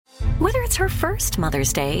Whether it's her first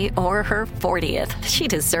Mother's Day or her 40th, she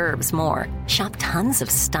deserves more. Shop tons of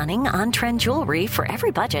stunning on-trend jewelry for every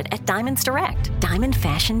budget at Diamonds Direct. Diamond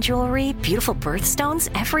fashion jewelry, beautiful birthstones,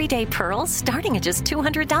 everyday pearls starting at just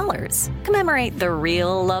 $200. Commemorate the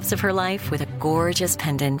real loves of her life with a gorgeous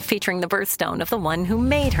pendant featuring the birthstone of the one who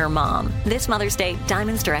made her mom. This Mother's Day,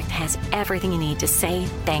 Diamonds Direct has everything you need to say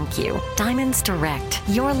thank you. Diamonds Direct.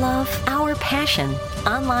 Your love, our passion.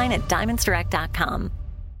 Online at diamondsdirect.com.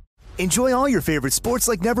 Enjoy all your favorite sports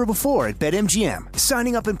like never before at BetMGM.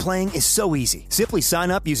 Signing up and playing is so easy. Simply sign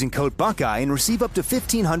up using code Buckeye and receive up to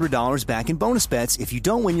 $1,500 back in bonus bets if you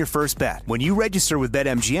don't win your first bet. When you register with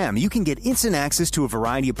BetMGM, you can get instant access to a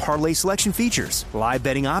variety of parlay selection features, live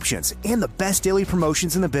betting options, and the best daily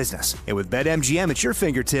promotions in the business. And with BetMGM at your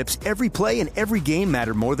fingertips, every play and every game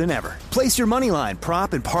matter more than ever. Place your moneyline,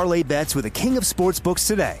 prop, and parlay bets with the king of sportsbooks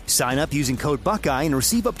today. Sign up using code Buckeye and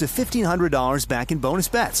receive up to $1,500 back in bonus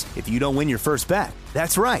bets if you don't win your first bet.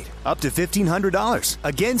 That's right, up to $1,500.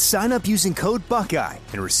 Again, sign up using code Buckeye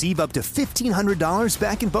and receive up to $1,500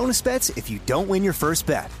 back in bonus bets if you don't win your first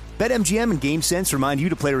bet. BetMGM and GameSense remind you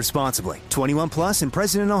to play responsibly. 21 plus and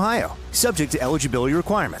present in Ohio. Subject to eligibility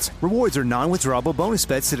requirements. Rewards are non-withdrawable bonus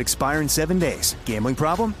bets that expire in 7 days. Gambling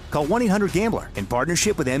problem? Call 1-800-GAMBLER in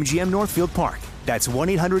partnership with MGM Northfield Park. That's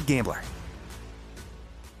 1-800-GAMBLER.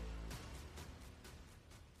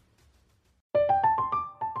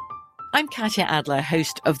 I'm Katya Adler,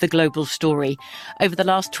 host of The Global Story. Over the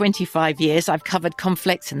last 25 years, I've covered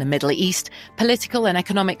conflicts in the Middle East, political and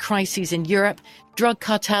economic crises in Europe, drug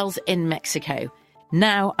cartels in Mexico.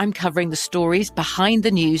 Now I'm covering the stories behind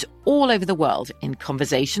the news all over the world in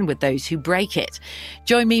conversation with those who break it.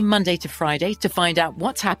 Join me Monday to Friday to find out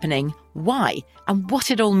what's happening, why, and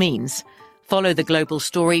what it all means. Follow The Global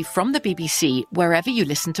Story from the BBC wherever you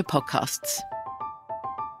listen to podcasts.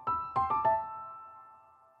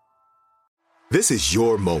 This is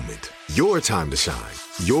your moment, your time to shine,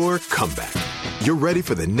 your comeback. You're ready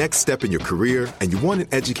for the next step in your career, and you want an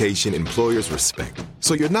education employers respect.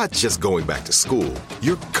 So you're not just going back to school,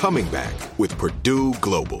 you're coming back with Purdue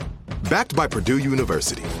Global. Backed by Purdue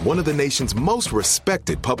University, one of the nation's most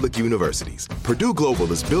respected public universities, Purdue Global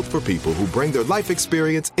is built for people who bring their life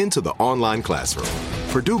experience into the online classroom.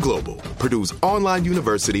 Purdue Global, Purdue's online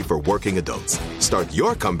university for working adults. Start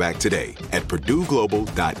your comeback today at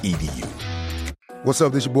purdueglobal.edu. What's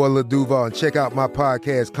up, this your boy Lil Duval, and check out my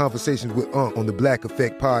podcast, Conversations with Unc, on the Black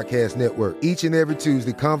Effect Podcast Network. Each and every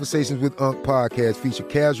Tuesday, Conversations with Unc podcast feature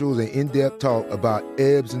casuals and in-depth talk about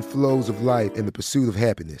ebbs and flows of life and the pursuit of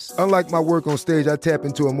happiness. Unlike my work on stage, I tap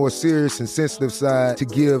into a more serious and sensitive side to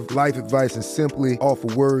give life advice and simply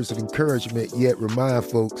offer words of encouragement, yet remind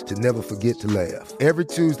folks to never forget to laugh. Every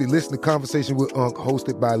Tuesday, listen to Conversations with Unc,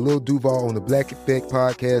 hosted by Lil Duval on the Black Effect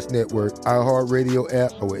Podcast Network, iHeartRadio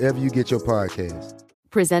app, or wherever you get your podcasts.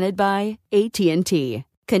 Presented by AT&T.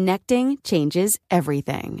 Connecting changes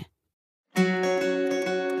everything.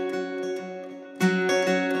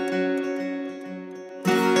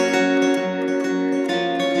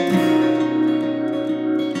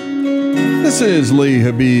 This is Lee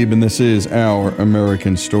Habib, and this is Our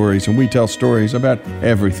American Stories, and we tell stories about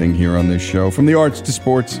everything here on this show, from the arts to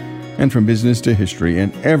sports, and from business to history,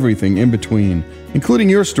 and everything in between, including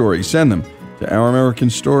your stories. Send them to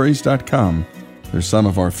ouramericanstories.com. They're some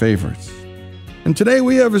of our favorites. And today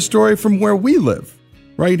we have a story from where we live,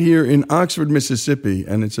 right here in Oxford, Mississippi,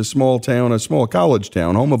 and it's a small town, a small college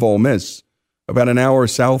town, home of Ole Miss, about an hour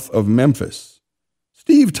south of Memphis.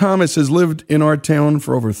 Steve Thomas has lived in our town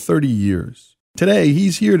for over 30 years. Today,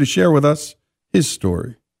 he's here to share with us his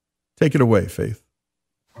story. Take it away, Faith.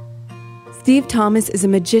 Steve Thomas is a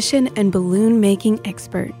magician and balloon-making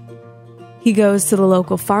expert. He goes to the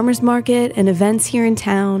local farmers market and events here in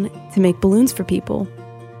town to make balloons for people.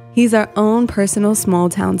 He's our own personal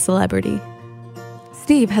small-town celebrity.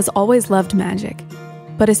 Steve has always loved magic,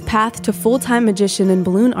 but his path to full-time magician and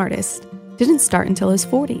balloon artist didn't start until his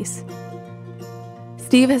 40s.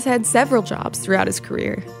 Steve has had several jobs throughout his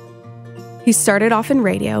career. He started off in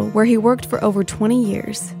radio, where he worked for over 20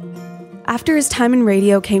 years. After his time in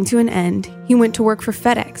radio came to an end, he went to work for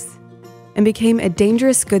FedEx and became a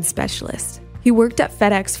dangerous goods specialist. He worked at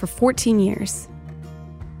FedEx for 14 years.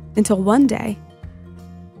 Until one day,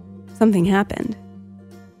 something happened.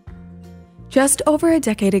 Just over a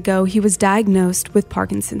decade ago, he was diagnosed with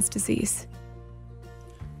Parkinson's disease.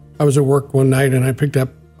 I was at work one night and I picked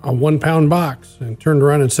up a 1-pound box and turned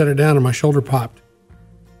around and set it down and my shoulder popped.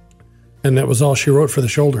 And that was all she wrote for the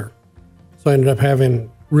shoulder. So I ended up having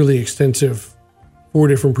really extensive 4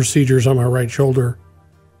 different procedures on my right shoulder.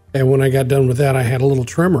 And when I got done with that, I had a little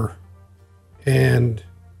tremor. And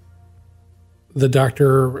the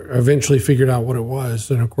doctor eventually figured out what it was.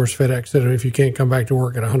 And of course, FedEx said, if you can't come back to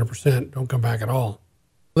work at 100%, don't come back at all.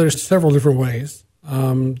 There's several different ways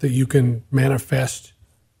that you can manifest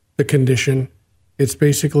the condition. It's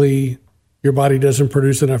basically your body doesn't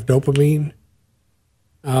produce enough dopamine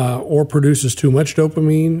or produces too much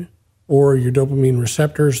dopamine, or your dopamine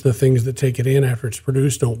receptors, the things that take it in after it's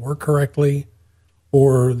produced, don't work correctly,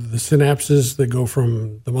 or the synapses that go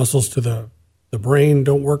from the muscles to the brain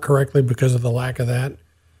don't work correctly because of the lack of that.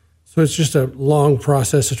 So it's just a long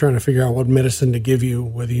process of trying to figure out what medicine to give you,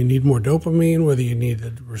 whether you need more dopamine, whether you need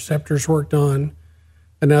the receptors worked on.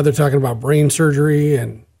 And now they're talking about brain surgery.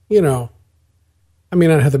 And, you know, I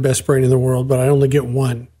mean, I have the best brain in the world, but I only get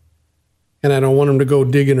one. And I don't want them to go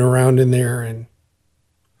digging around in there and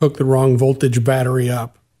hook the wrong voltage battery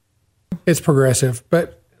up. It's progressive.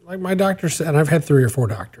 But like my doctor said, and I've had 3 or 4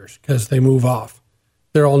 doctors because they move off.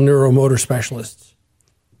 They're all neuromotor specialists.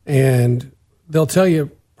 And they'll tell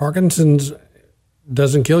you Parkinson's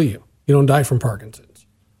doesn't kill you. You don't die from Parkinson's.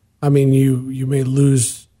 I mean, you may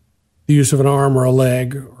lose the use of an arm or a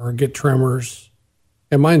leg or get tremors.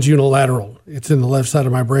 And mine's unilateral. It's in the left side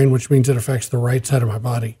of my brain, which means it affects the right side of my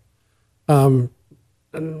body. And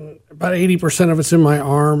about 80% of it's in my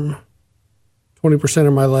arm, 20%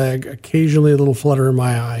 in my leg, occasionally a little flutter in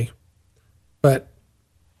my eye. But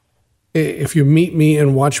if you meet me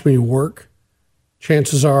and watch me work,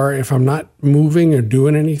 chances are if I'm not moving or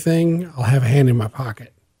doing anything, I'll have a hand in my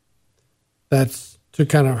pocket. That's to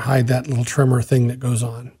kind of hide that little tremor thing that goes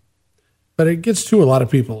on. But it gets to a lot of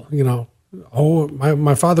people, you know. Oh,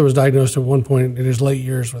 my father was diagnosed at one point in his late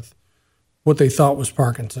years with what they thought was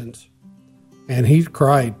Parkinson's. And he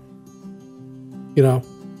cried. You know,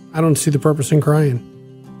 I don't see the purpose in crying.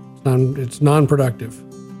 It's non-productive.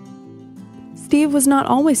 Steve was not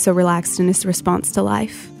always so relaxed in his response to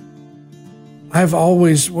life. I've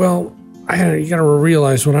always, you got to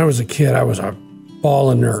realize when I was a kid, I was a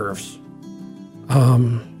ball of nerves.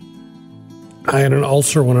 I had an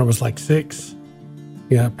ulcer when I was like 6.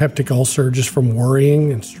 Yeah, peptic ulcer just from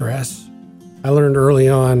worrying and stress. I learned early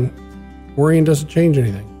on, worrying doesn't change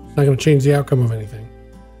anything. It's not going to change the outcome of anything.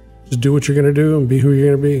 Just do what you're going to do and be who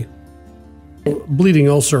you're going to be. Bleeding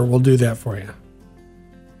ulcer will do that for you.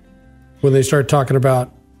 When they start talking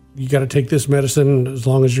about, you got to take this medicine as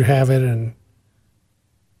long as you have it.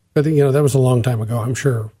 But you know, that was a long time ago, I'm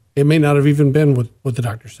sure. It may not have even been what the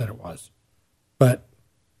doctor said it was. But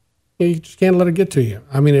you just can't let it get to you.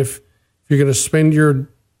 I mean, if you're going to spend your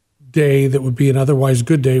day that would be an otherwise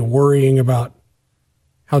good day worrying about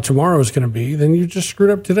how tomorrow is going to be, then you just screwed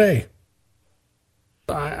up today.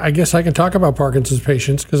 I guess I can talk about Parkinson's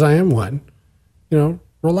patients because I am one. You know,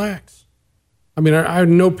 relax. I mean, I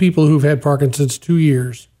know people who've had Parkinson's 2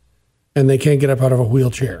 years and they can't get up out of a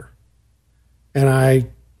wheelchair. And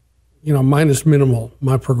mine is minimal.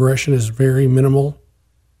 My progression is very minimal.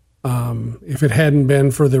 If it hadn't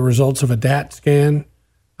been for the results of a DAT scan,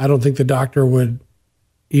 I don't think the doctor would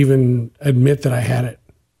even admit that I had it.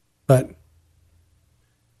 But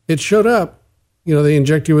it showed up. You know, they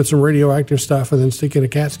inject you with some radioactive stuff and then stick you in a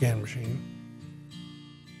CAT scan machine.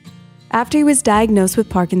 After he was diagnosed with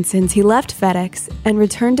Parkinson's, he left FedEx and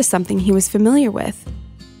returned to something he was familiar with,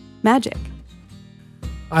 magic.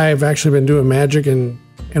 I've actually been doing magic and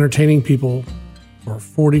entertaining people for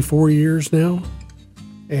 44 years now.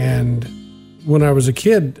 And when I was a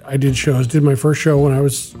kid, I did shows. Did my first show when I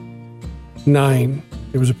was 9.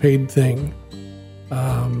 It was a paid thing.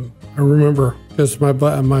 I remember because my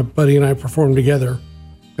buddy and I performed together,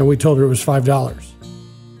 and we told her it was $5.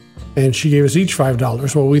 And she gave us each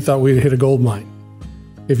 $5. Well, we thought we'd hit a gold mine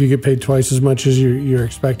if you get paid twice as much as you're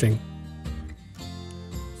expecting.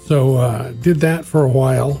 So did that for a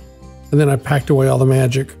while, and then I packed away all the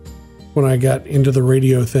magic when I got into the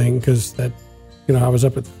radio thing because that, you know, I was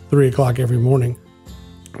up at 3 o'clock every morning.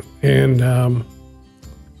 And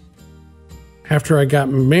after I got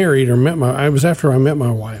married or after I met my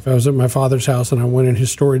wife, I was at my father's house and I went in his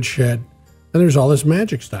storage shed and there's all this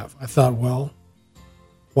magic stuff. I thought, well,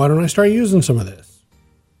 why don't I start using some of this?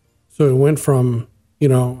 So it went from, you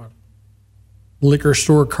know, a liquor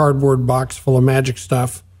store cardboard box full of magic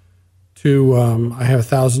stuff to I have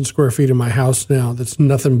 1,000 square feet in my house now that's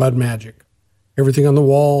nothing but magic. Everything on the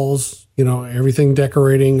walls, you know, everything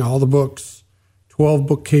decorating, all the books, 12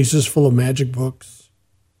 bookcases full of magic books.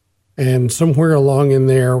 And somewhere along in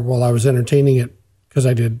there, while I was entertaining it, because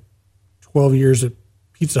I did 12 years at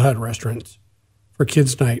Pizza Hut restaurants for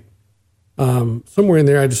kids' night, somewhere in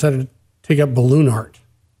there I decided to take up balloon art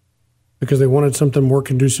because they wanted something more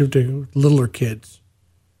conducive to littler kids.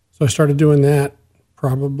 So I started doing that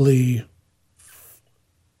probably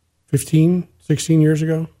 15, 16 years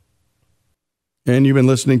ago. And you've been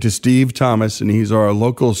listening to Steve Thomas, and he's our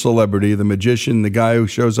local celebrity, the magician, the guy who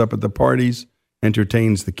shows up at the parties,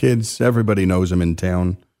 entertains the kids. Everybody knows him in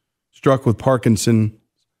town. Struck with Parkinson,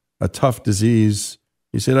 a tough disease.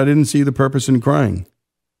 He said, I didn't see the purpose in crying.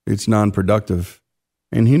 It's non-productive.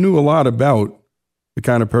 And he knew a lot about the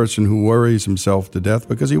kind of person who worries himself to death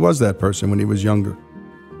because he was that person when he was younger.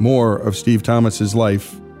 More of Steve Thomas's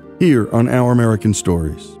life here on Our American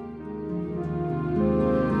Stories.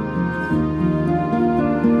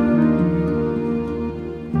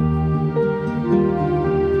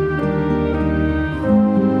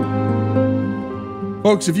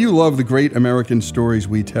 Folks, if you love the great American stories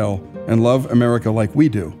we tell and love America like we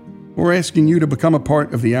do, we're asking you to become a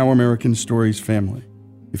part of the Our American Stories family.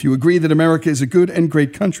 If you agree that America is a good and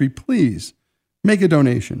great country, please make a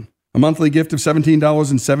donation. A monthly gift of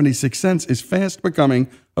 $17.76 is fast becoming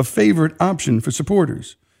a favorite option for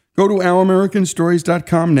supporters. Go to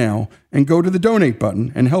OurAmericanStories.com now and go to the donate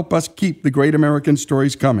button and help us keep the great American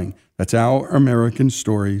stories coming. That's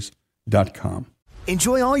OurAmericanStories.com.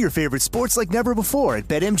 Enjoy all your favorite sports like never before at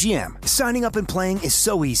BetMGM. Signing up and playing is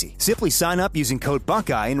so easy. Simply sign up using code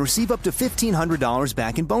Buckeye and receive up to $1,500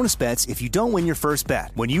 back in bonus bets if you don't win your first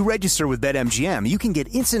bet. When you register with BetMGM, you can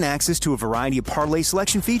get instant access to a variety of parlay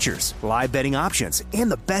selection features, live betting options,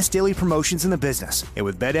 and the best daily promotions in the business. And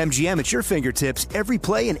with BetMGM at your fingertips, every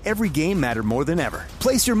play and every game matter more than ever.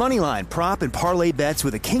 Place your moneyline, prop, and parlay bets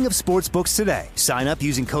with the king of sportsbooks today. Sign up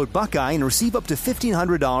using code Buckeye and receive up to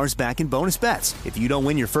 $1,500 back in bonus bets if you don't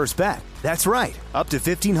win your first bet. That's right, up to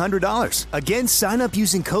 $1,500. Again, sign up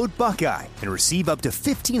using code Buckeye and receive up to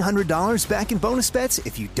 $1,500 back in bonus bets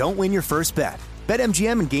if you don't win your first bet.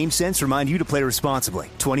 BetMGM and GameSense remind you to play responsibly.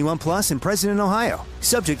 21 plus and present in Ohio.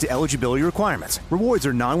 Subject to eligibility requirements. Rewards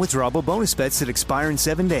are non-withdrawable bonus bets that expire in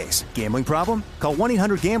 7 days. Gambling problem? Call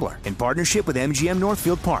 1-800-GAMBLER in partnership with MGM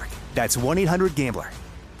Northfield Park. That's 1-800-GAMBLER.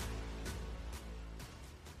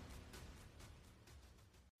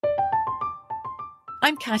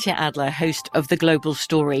 I'm Katya Adler, host of The Global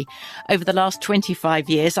Story. Over the last 25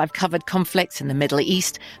 years, I've covered conflicts in the Middle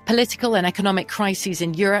East, political and economic crises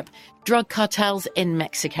in Europe, drug cartels in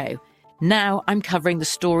Mexico. Now I'm covering the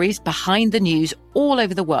stories behind the news all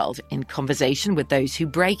over the world in conversation with those who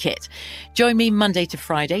break it. Join me Monday to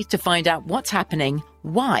Friday to find out what's happening,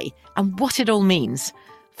 why, and what it all means.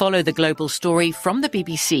 Follow The Global Story from the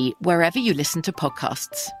BBC wherever you listen to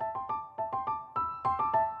podcasts.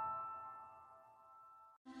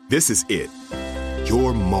 This is it.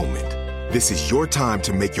 Your moment. This is your time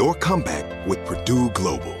to make your comeback with Purdue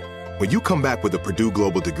Global. When you come back with a Purdue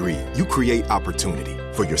Global degree, you create opportunity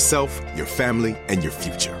for yourself, your family, and your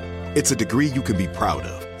future. It's a degree you can be proud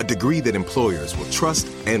of, a degree that employers will trust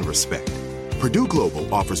and respect. Purdue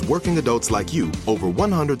Global offers working adults like you over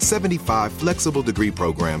 175 flexible degree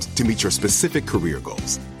programs to meet your specific career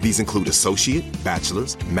goals. These include associate,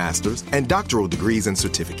 bachelor's, master's, and doctoral degrees and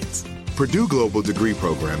certificates. Purdue Global degree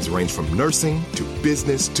programs range from nursing to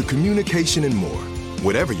business to communication and more.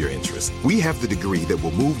 Whatever your interest, we have the degree that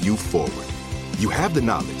will move you forward. You have the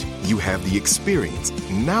knowledge, you have the experience.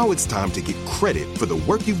 Now it's time to get credit for the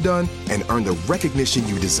work you've done and earn the recognition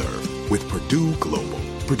you deserve with Purdue Global,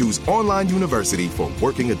 Purdue's online university for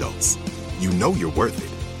working adults. You know you're worth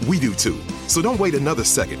it. We do too. So don't wait another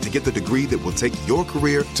second to get the degree that will take your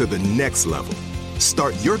career to the next level.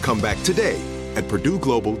 Start your comeback today at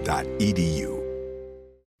purdueglobal.edu.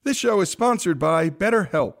 This show is sponsored by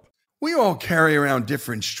BetterHelp. We all carry around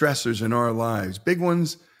different stressors in our lives, big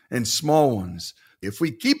ones and small ones. If we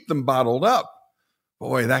keep them bottled up,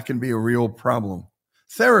 boy, that can be a real problem.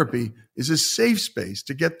 Therapy is a safe space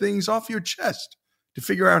to get things off your chest, to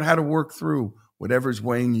figure out how to work through whatever's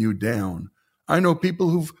weighing you down. I know people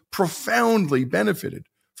who've profoundly benefited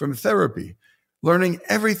from therapy, learning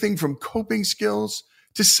everything from coping skills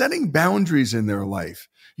to setting boundaries in their life.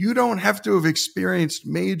 You don't have to have experienced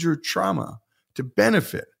major trauma to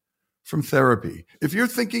benefit from therapy. If you're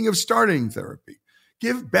thinking of starting therapy,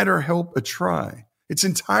 give BetterHelp a try. It's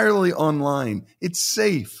entirely online. It's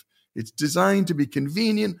safe. It's designed to be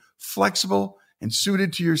convenient, flexible, and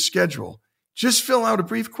suited to your schedule. Just fill out a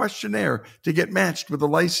brief questionnaire to get matched with a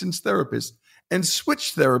licensed therapist and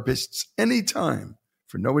switch therapists anytime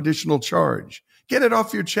for no additional charge. Get it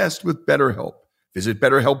off your chest with BetterHelp. Visit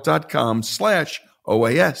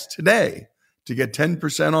BetterHelp.com/OAS today to get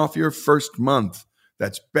 10% off your first month.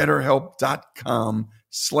 That's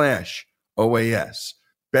BetterHelp.com/OAS.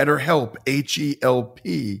 BetterHelp,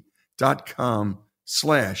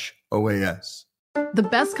 HELP.com/OAS. The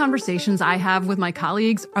best conversations I have with my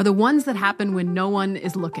colleagues are the ones that happen when no one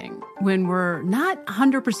is looking, when we're not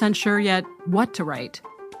 100% sure yet what to write.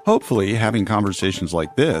 Hopefully, having conversations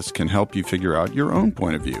like this can help you figure out your own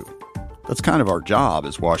point of view. That's kind of our job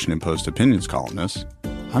as Washington Post opinions columnists.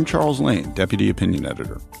 I'm Charles Lane, Deputy Opinion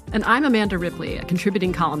Editor. And I'm Amanda Ripley, a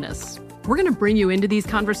contributing columnist. We're going to bring you into these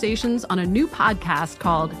conversations on a new podcast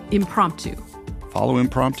called Impromptu. Follow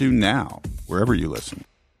Impromptu now, wherever you listen.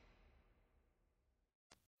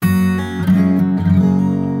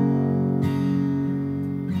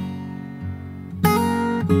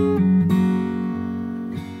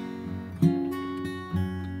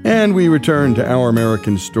 And we return to Our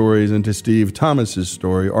American Stories and to Steve Thomas's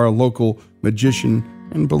story, our local magician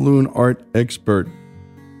and balloon art expert.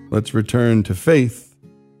 Let's return to Faith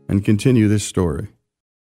and continue this story.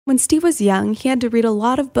 When Steve was young, he had to read a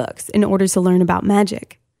lot of books in order to learn about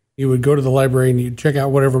magic. You would go to the library and you'd check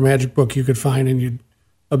out whatever magic book you could find and you'd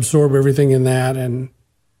absorb everything in that. And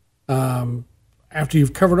after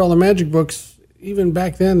you've covered all the magic books, even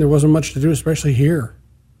back then, there wasn't much to do, especially here.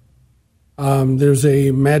 There's a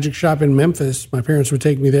magic shop in Memphis. My parents would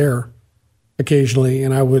take me there occasionally,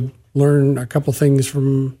 and I would learn a couple things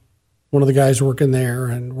from one of the guys working there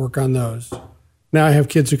and work on those. Now I have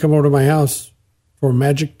kids who come over to my house for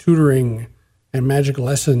magic tutoring and magic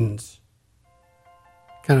lessons.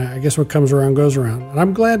 Kind of, I guess what comes around goes around. And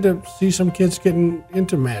I'm glad to see some kids getting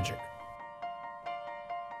into magic.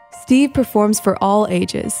 Steve performs for all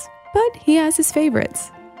ages, but he has his favorites.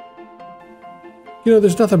 You know,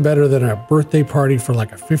 there's nothing better than a birthday party for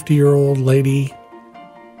like a 50-year-old lady,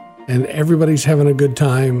 and everybody's having a good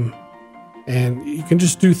time, and you can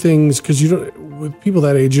just do things because with people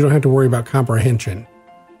that age, you don't have to worry about comprehension.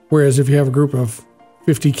 Whereas if you have a group of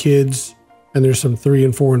 50 kids and there's some 3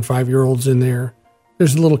 and 4 and 5-year-olds in there,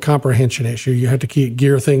 there's a little comprehension issue. You have to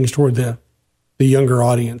gear things toward the younger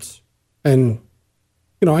audience, and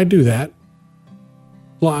you know, I do that.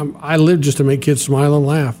 Well, I live just to make kids smile and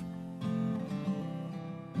laugh.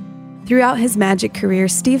 Throughout his magic career,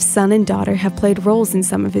 Steve's son and daughter have played roles in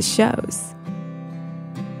some of his shows.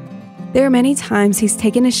 There are many times he's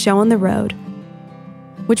taken his show on the road,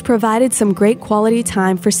 which provided some great quality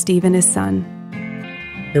time for Steve and his son.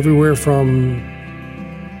 Everywhere from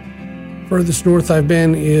furthest north I've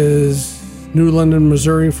been is New London,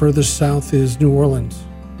 Missouri. Furthest south is New Orleans,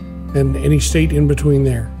 and any state in between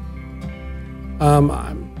there.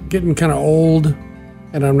 I'm getting kind of old,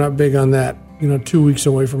 and I'm not big on that, 2 weeks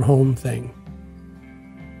away from home thing.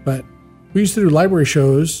 But we used to do library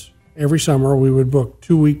shows every summer. We would book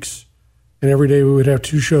 2 weeks, and every day we would have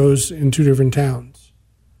 2 shows in 2 different towns.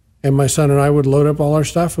 And my son and I would load up all our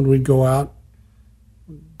stuff, and we'd go out,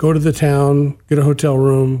 go to the town, get a hotel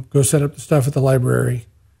room, go set up the stuff at the library,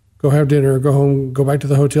 go have dinner, go home, go back to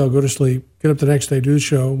the hotel, go to sleep, get up the next day, do the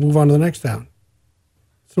show, move on to the next town.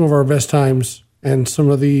 Some of our best times and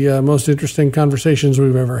some of the most interesting conversations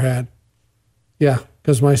we've ever had. Yeah,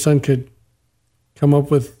 because my son could come up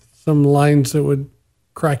with some lines that would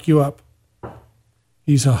crack you up.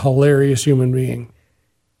 He's a hilarious human being.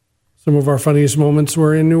 Some of our funniest moments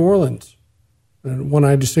were in New Orleans. And one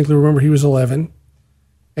I distinctly remember, he was 11,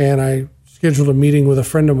 and I scheduled a meeting with a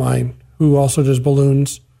friend of mine who also does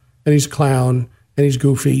balloons, and he's a clown, and he's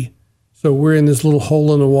goofy. So we're in this little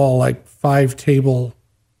hole in the wall, like 5-table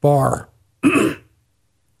bar,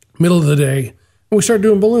 middle of the day. And we start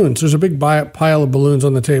doing balloons. There's a big pile of balloons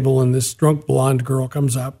on the table, and this drunk blonde girl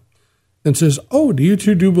comes up and says, "Oh, do you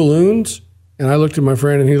two do balloons?" And I looked at my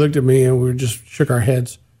friend, and he looked at me, and we just shook our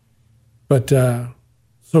heads. But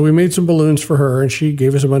so we made some balloons for her, and she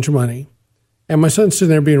gave us a bunch of money. And my son's sitting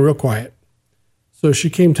there being real quiet. So she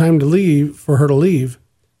came time to leave, for her to leave,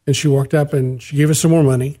 and she walked up, and she gave us some more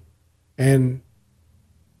money. And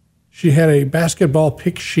she had a basketball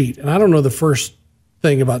pick sheet. And I don't know the first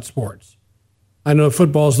thing about sports. I know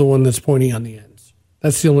football is the one that's pointy on the ends.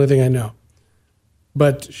 That's the only thing I know.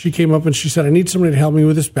 But she came up and she said, "I need somebody to help me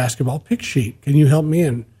with this basketball pick sheet. Can you help me?"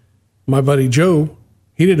 And my buddy Joe,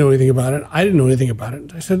 he didn't know anything about it. I didn't know anything about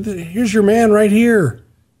it. I said, "Here's your man right here,"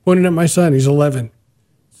 pointing at my son. He's 11.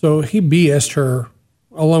 So he BS'd her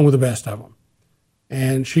along with the best of them.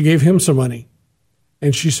 And she gave him some money.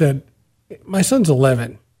 And she said, "My son's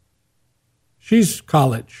 11. She's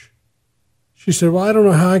college." She said, "Well, I don't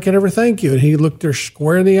know how I can ever thank you." And he looked her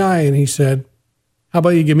square in the eye and he said, "How about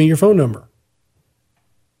you give me your phone number?"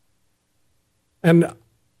 And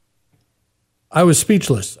I was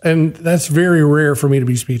speechless. And that's very rare for me to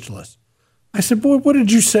be speechless. I said, "Boy, what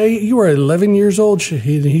did you say? You were 11 years old."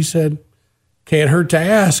 He said, "Can't hurt to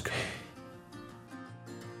ask."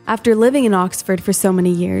 After living in Oxford for so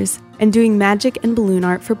many years and doing magic and balloon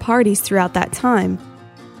art for parties throughout that time,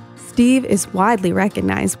 Steve is widely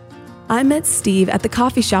recognized. I met Steve at the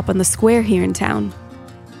coffee shop on the square here in town.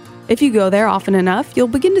 If you go there often enough, you'll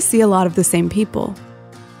begin to see a lot of the same people.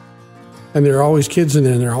 And there are always kids in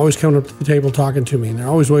there, and they're always coming up to the table talking to me, and they're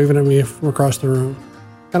always waving at me from across the room.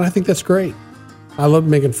 And I think that's great. I love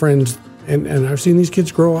making friends, and I've seen these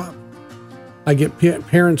kids grow up. I get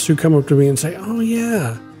parents who come up to me and say, "Oh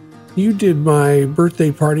yeah, you did my birthday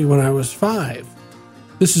party when I was 5.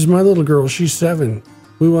 This is my little girl, she's 7.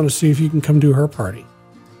 We want to see if you can come do her party."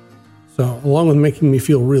 So along with making me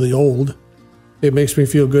feel really old, it makes me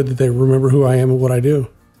feel good that they remember who I am and what I do.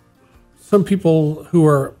 Some people who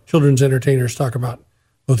are children's entertainers talk about,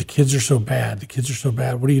 "Oh, the kids are so bad. The kids are so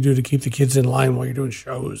bad. What do you do to keep the kids in line while you're doing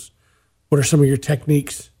shows? What are some of your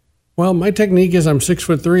techniques?" Well, my technique is I'm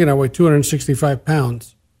 6'3" and I weigh 265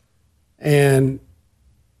 pounds. And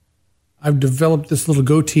I've developed this little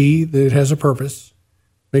goatee that it has a purpose.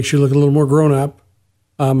 Makes you look a little more grown up.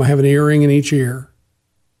 I have an earring in each ear,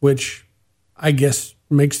 which I guess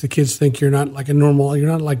makes the kids think you're not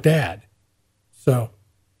like dad. So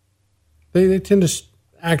they tend to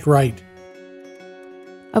act right.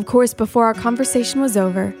 Of course, before our conversation was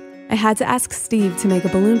over, I had to ask Steve to make a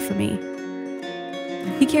balloon for me.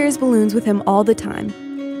 He carries balloons with him all the time.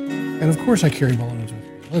 And of course I carry balloons with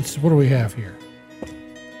me. What do we have here?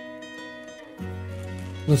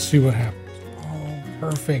 Let's see what happens. Oh,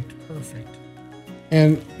 perfect.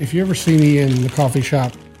 And if you ever see me in the coffee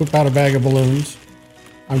shop, whip out a bag of balloons,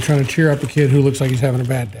 I'm trying to cheer up a kid who looks like he's having a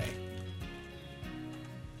bad day.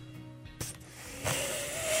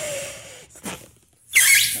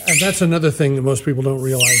 And that's another thing that most people don't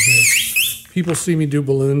realize is people see me do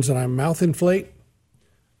balloons and I mouth inflate.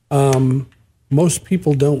 Most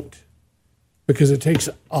people don't, because it takes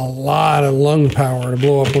a lot of lung power to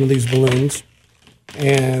blow up one of these balloons.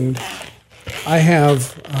 And I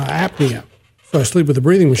have apnea, so I sleep with a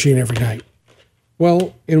breathing machine every night.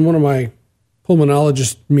 Well, in one of my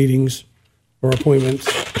pulmonologist meetings or appointments,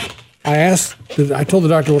 I told the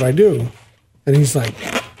doctor what I do, and he's like,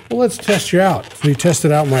 "Well, let's test you out." So he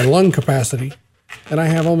tested out my lung capacity, and I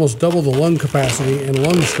have almost double the lung capacity and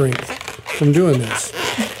lung strength from doing this.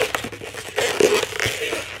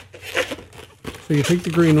 So you take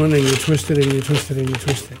the green one and you twist it and you twist it and you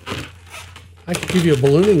twist it. I could give you a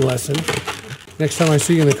ballooning lesson. Next time I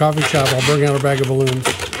see you in the coffee shop, I'll bring out a bag of balloons.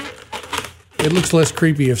 It looks less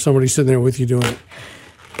creepy if somebody's sitting there with you doing it.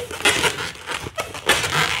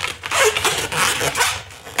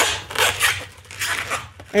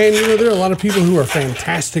 And, there are a lot of people who are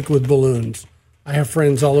fantastic with balloons. I have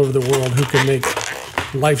friends all over the world who can make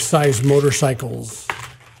life-size motorcycles.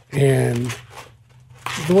 And,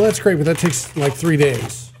 well, that's great, but that takes like 3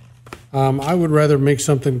 days. I would rather make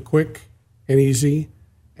something quick and easy.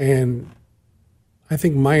 And I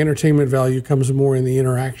think my entertainment value comes more in the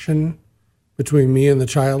interaction between me and the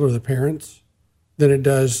child or the parents than it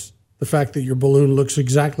does the fact that your balloon looks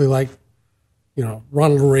exactly like,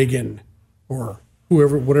 Ronald Reagan or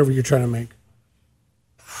whatever you're trying to make.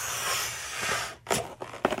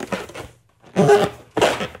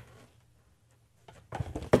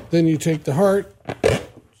 Then you take the heart,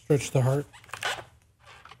 stretch the heart,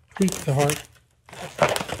 tweak the heart.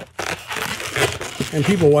 And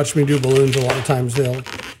people watch me do balloons a lot of times.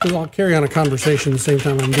 I'll carry on a conversation the same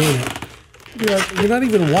time I'm doing it. You're not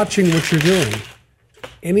even watching what you're doing.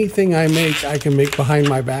 Anything I make, I can make behind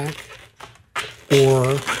my back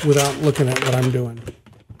or without looking at what I'm doing.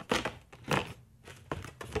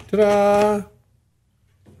 Ta-da!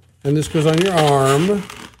 And this goes on your arm.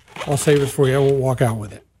 I'll save it for you. I won't walk out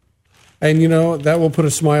with it. And, that will put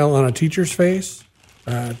a smile on a teacher's face,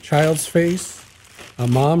 a child's face, a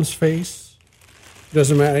mom's face. It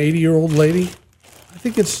doesn't matter, 80-year-old lady. I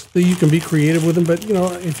think it's that you can be creative with them, but,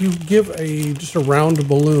 if you give just a round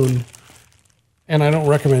balloon, and I don't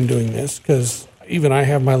recommend doing this because even I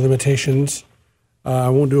have my limitations. I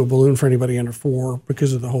won't do a balloon for anybody under 4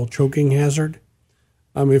 because of the whole choking hazard.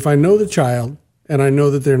 If I know the child and I know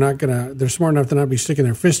that they're smart enough to not be sticking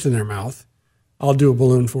their fist in their mouth, I'll do a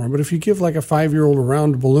balloon for them. But if you give like a 5-year-old a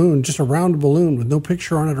round balloon, just a round balloon with no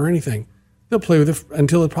picture on it or anything, they'll play with it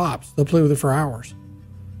until it pops. They'll play with it for hours.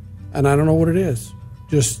 And I don't know what it is.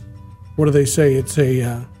 Just, what do they say? It's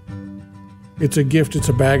a gift. It's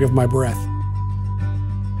a bag of my breath.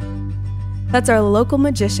 That's our local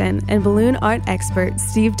magician and balloon art expert,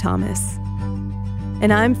 Steve Thomas.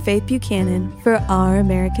 And I'm Faith Buchanan for Our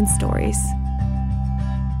American Stories.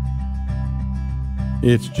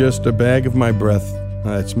 It's just a bag of my breath.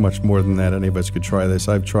 It's much more than that. Any of us could try this.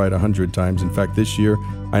 I've tried 100 times. In fact, this year,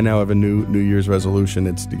 I now have a New Year's resolution.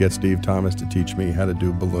 It's to get Steve Thomas to teach me how to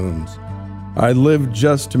do balloons. I live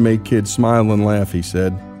just to make kids smile and laugh, he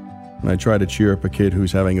said. And I try to cheer up a kid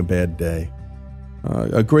who's having a bad day.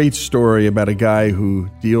 A great story about a guy who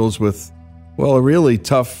deals with, well, a really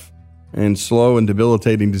tough and slow and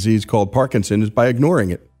debilitating disease called Parkinson's by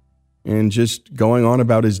ignoring it and just going on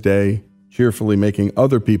about his day, cheerfully making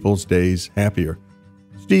other people's days happier.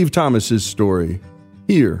 Steve Thomas's story,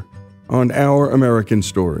 here on Our American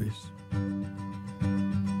Stories.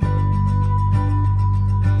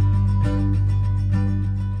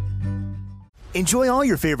 Enjoy all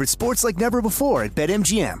your favorite sports like never before at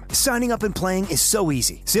BetMGM. Signing up and playing is so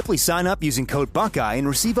easy. Simply sign up using code Buckeye and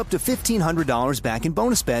receive up to $1,500 back in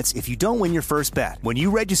bonus bets if you don't win your first bet. When you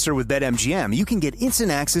register with BetMGM, you can get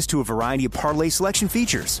instant access to a variety of parlay selection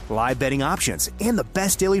features, live betting options, and the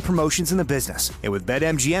best daily promotions in the business. And with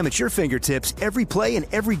BetMGM at your fingertips, every play and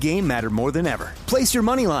every game matter more than ever. Place your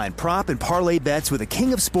moneyline, prop, and parlay bets with the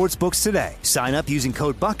king of sportsbooks today. Sign up using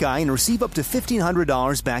code Buckeye and receive up to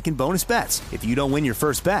 $1,500 back in bonus bets if you don't win your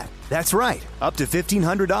first bet. That's right, up to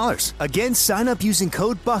 $1,500. Again, sign up using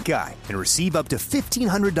code Buckeye and receive up to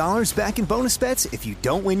 $1,500 back in bonus bets if you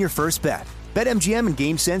don't win your first bet. BetMGM and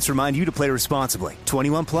GameSense remind you to play responsibly.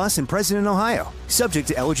 21 plus and present in Ohio. Subject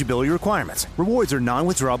to eligibility requirements. Rewards are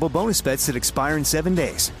non-withdrawable bonus bets that expire in 7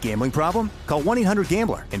 days. Gambling problem? Call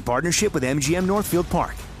 1-800-GAMBLER in partnership with MGM Northfield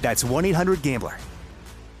Park. That's 1-800-GAMBLER.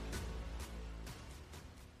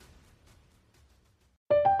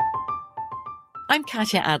 I'm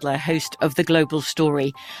Katya Adler, host of The Global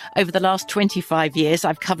Story. Over the last 25 years,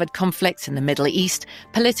 I've covered conflicts in the Middle East,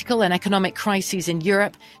 political and economic crises in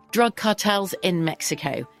Europe, drug cartels in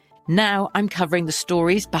Mexico. Now I'm covering the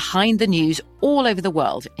stories behind the news all over the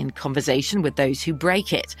world in conversation with those who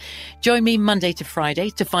break it. Join me Monday to Friday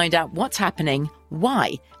to find out what's happening,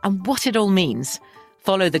 why, and what it all means.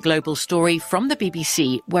 Follow The Global Story from the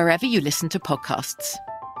BBC wherever you listen to podcasts.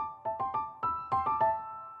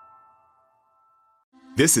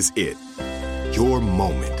 This is it. Your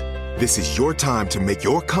moment. This is your time to make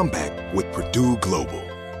your comeback with Purdue Global.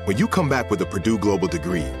 When you come back with a Purdue Global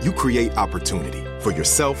degree, you create opportunity for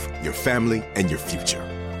yourself, your family, and your future.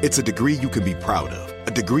 It's a degree you can be proud of,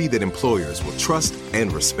 a degree that employers will trust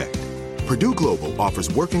and respect. Purdue Global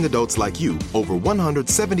offers working adults like you over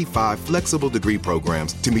 175 flexible degree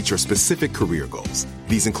programs to meet your specific career goals.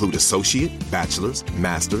 These include associate, bachelor's,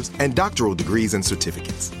 master's, and doctoral degrees and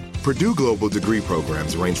certificates. Purdue Global degree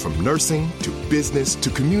programs range from nursing to business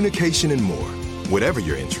to communication and more. Whatever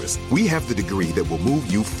your interest, we have the degree that will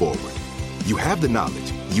move you forward. You have the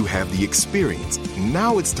knowledge, you have the experience.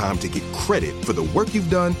 Now it's time to get credit for the work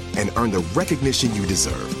you've done and earn the recognition you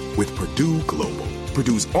deserve with Purdue Global,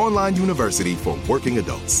 Purdue's online university for working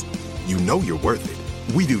adults. You know you're worth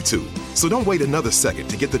it. We do too. So don't wait another second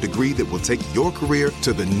to get the degree that will take your career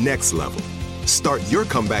to the next level. Start your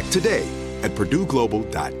comeback today at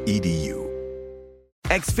purdueglobal.edu.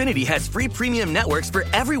 Xfinity has free premium networks for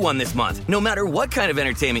everyone this month, no matter what kind of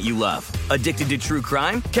entertainment you love. Addicted to true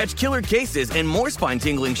crime? Catch killer cases and more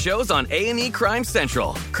spine-tingling shows on A&E Crime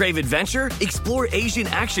Central. Crave adventure? Explore Asian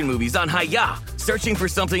action movies on Hi-YAH. Searching for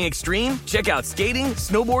something extreme? Check out skating,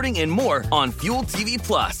 snowboarding, and more on Fuel TV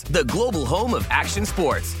Plus, the global home of action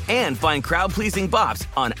sports. And find crowd-pleasing bops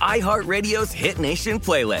on iHeartRadio's Hit Nation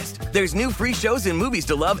playlist. There's new free shows and movies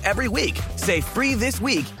to love every week. Say free this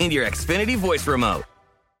week in your Xfinity voice remote.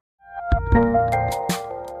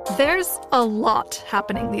 There's a lot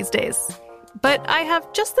happening these days, but I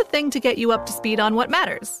have just the thing to get you up to speed on what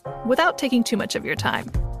matters without taking too much of your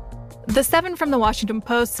time. The 7 from the Washington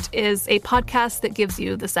Post is a podcast that gives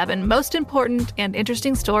you the 7 most important and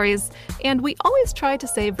interesting stories, and we always try to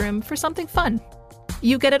save room for something fun.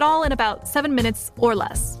 You get it all in about 7 minutes or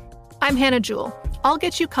less. I'm Hannah Jewell. I'll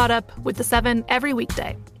get you caught up with the 7 every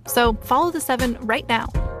weekday. So follow the 7 right now.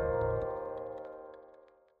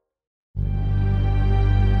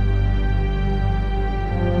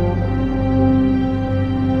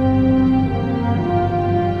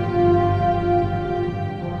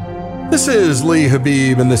 This is Lee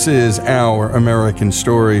Habib, and this is Our American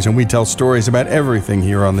Stories, and we tell stories about everything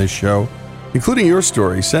here on this show, including your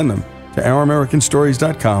stories. Send them to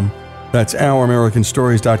OurAmericanStories.com. That's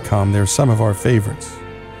OurAmericanStories.com. They're some of our favorites.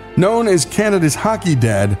 Known as Canada's hockey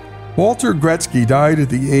dad, Walter Gretzky died at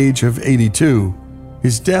the age of 82.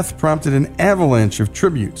 His death prompted an avalanche of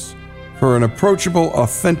tributes for an approachable,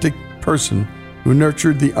 authentic person who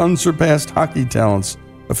nurtured the unsurpassed hockey talents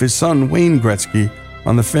of his son Wayne Gretzky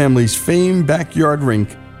on the family's famed backyard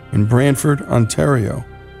rink in Brantford, Ontario.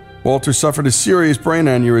 Walter suffered a serious brain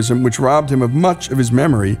aneurysm which robbed him of much of his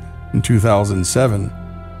memory in 2007.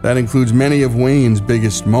 That includes many of Wayne's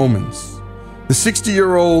biggest moments. The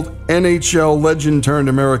 60-year-old NHL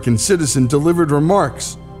legend-turned-American citizen delivered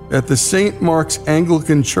remarks at the St. Mark's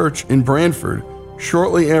Anglican Church in Brantford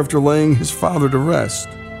shortly after laying his father to rest.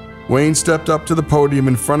 Wayne stepped up to the podium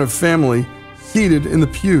in front of family seated in the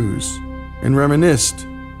pews and reminisced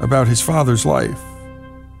about his father's life.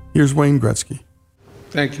 Here's Wayne Gretzky.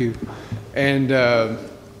 Thank you. And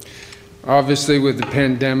obviously with the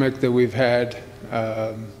pandemic that we've had,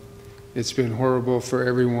 it's been horrible for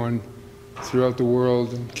everyone throughout the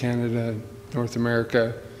world, in Canada, North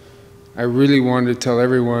America. I really wanted to tell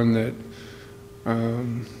everyone that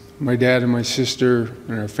my dad and my sister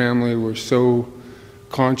and our family were so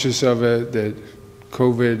conscious of it, that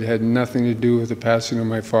COVID had nothing to do with the passing of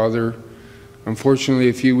my father. Unfortunately,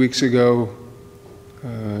 a few weeks ago,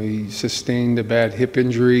 he sustained a bad hip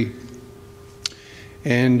injury.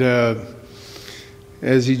 And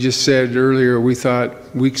as he just said earlier, we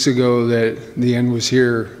thought weeks ago that the end was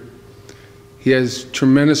here. He has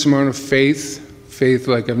tremendous amount of faith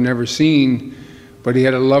like I've never seen, but he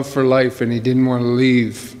had a love for life and he didn't want to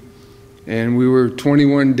leave. And we were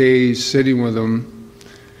 21 days sitting with him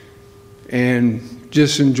and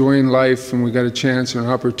just enjoying life, and we got a chance and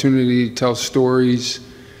an opportunity to tell stories.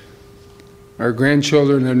 Our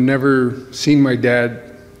grandchildren have never seen my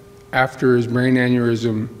dad after his brain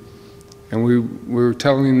aneurysm, and we were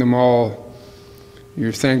telling them all,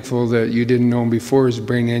 you're thankful that you didn't know him before his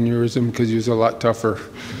brain aneurysm because he was a lot tougher.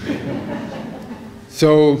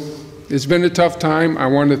 So it's been a tough time. I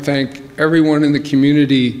want to thank everyone in the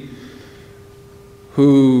community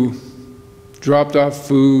who dropped off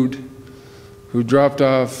food, who dropped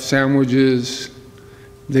off sandwiches.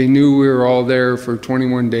 They knew we were all there for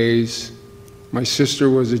 21 days. My sister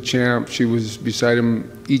was a champ. She was beside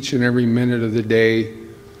him each and every minute of the day.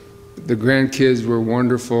 The grandkids were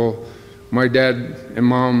wonderful. My dad and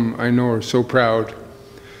mom, I know, are so proud.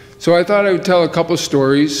 So I thought I would tell a couple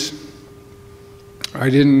stories. I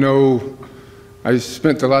didn't know, I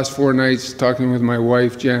spent the last 4 nights talking with my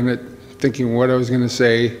wife, Janet, thinking what I was going to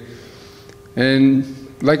say. And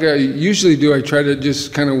like I usually do, I try to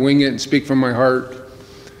just kind of wing it and speak from my heart.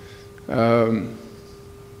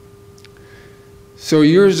 So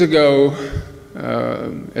years ago,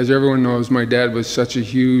 as everyone knows, my dad was such a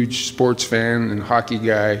huge sports fan and hockey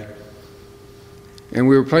guy. And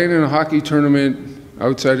we were playing in a hockey tournament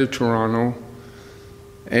outside of Toronto.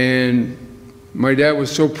 And my dad was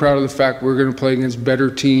so proud of the fact we were going to play against better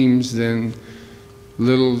teams than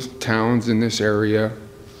little towns in this area.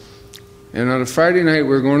 And on a Friday night, we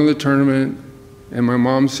were going to the tournament, and my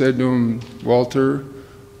mom said to him, Walter,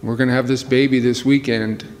 we're going to have this baby this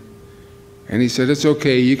weekend. And he said, it's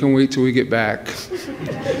okay, you can wait till we get back.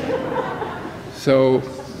 So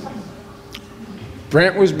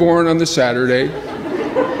Brant was born on the Saturday.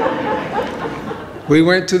 We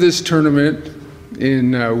went to this tournament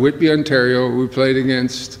in Whitby, Ontario. We played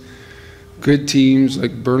against good teams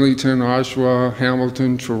like Burlington, Oshawa,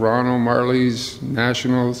 Hamilton, Toronto, Marlies,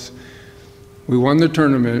 Nationals. We won the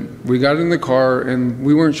tournament. We got in the car, and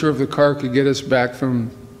we weren't sure if the car could get us back from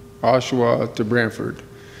Oshawa to Brantford.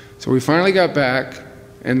 So we finally got back,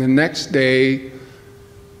 and the next day,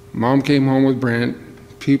 Mom came home with Brent.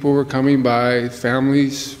 People were coming by,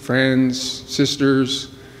 families, friends,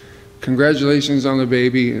 sisters. Congratulations on the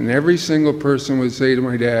baby. And every single person would say to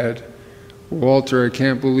my dad, Walter, I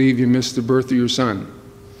can't believe you missed the birth of your son.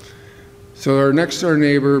 So our next door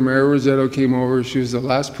neighbor, Mary Rosetto, came over. She was the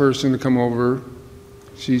last person to come over.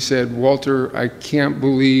 She said, Walter, I can't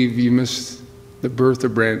believe you missed the birth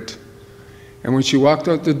of Brent. And when she walked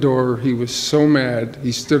out the door, he was so mad.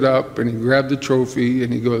 He stood up and he grabbed the trophy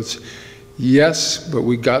and he goes, yes, but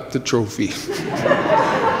we got the trophy.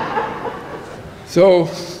 So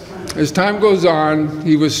as time goes on,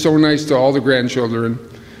 he was so nice to all the grandchildren.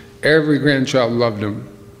 Every grandchild loved him,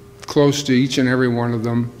 close to each and every one of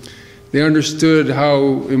them. They understood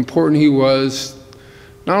how important he was,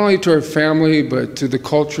 not only to our family, but to the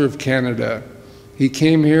culture of Canada. He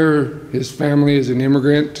came here, his family is an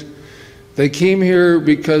immigrant. They came here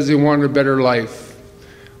because they wanted a better life.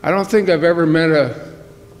 I don't think I've ever met a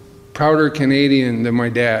prouder Canadian than my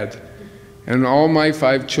dad. And all my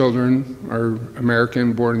 5 children are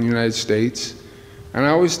American, born in the United States. And I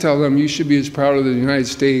always tell them, you should be as proud of the United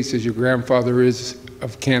States as your grandfather is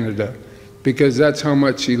of Canada, because that's how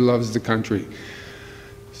much he loves the country.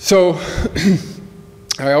 So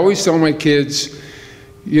I always tell my kids,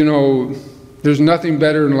 you know, there's nothing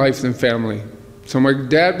better in life than family. So my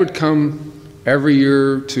dad would come every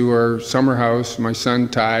year to our summer house, my son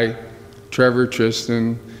Ty, Trevor,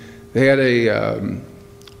 Tristan. They had a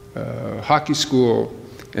hockey school,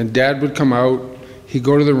 and Dad would come out. He'd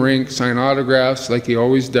go to the rink, sign autographs like he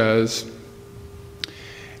always does.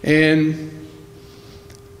 And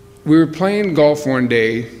we were playing golf one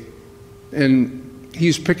day, and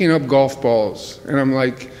he's picking up golf balls. And I'm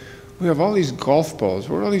like, we have all these golf balls.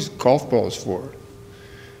 What are all these golf balls for?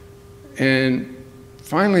 And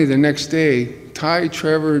finally, the next day, Ty,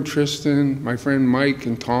 Trevor, and Tristan, my friend Mike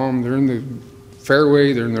and Tom, they're in the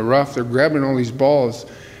fairway, they're in the rough, they're grabbing all these balls.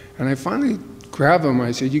 And I finally grab them.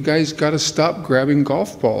 I said, you guys got to stop grabbing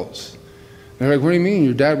golf balls. They're like, what do you mean?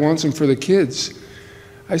 Your dad wants them for the kids.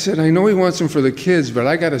 I said, I know he wants them for the kids, but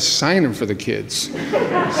I got to sign them for the kids.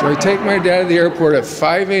 So I take my dad to the airport at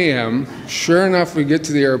 5 a.m. Sure enough, we get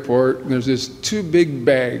to the airport, and there's this 2 big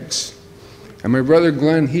bags. And my brother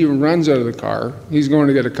Glenn, he runs out of the car. He's going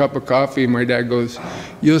to get a cup of coffee, and my dad goes,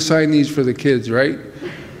 you'll sign these for the kids, right?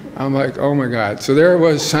 I'm like, oh my God. So there I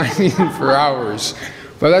was signing for hours.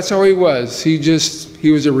 But that's how he was. He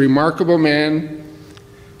was a remarkable man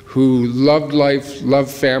who loved life,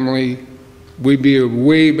 loved family. We'd be a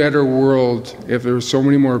way better world if there were so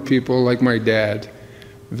many more people like my dad.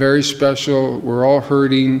 Very special. We're all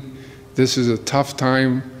hurting. This is a tough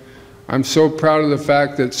time. I'm so proud of the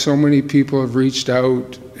fact that so many people have reached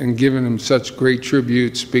out and given him such great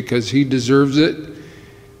tributes, because he deserves it.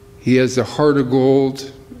 He has the heart of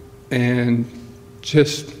gold, and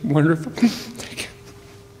just wonderful. Thank you.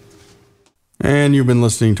 And you've been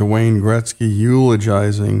listening to Wayne Gretzky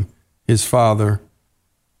eulogizing his father.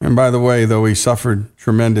 And by the way, though he suffered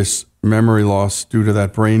tremendous memory loss due to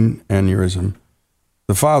that brain aneurysm,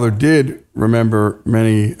 the father did remember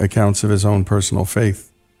many accounts of his own personal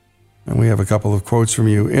faith. And we have a couple of quotes from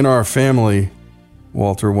you. In our family,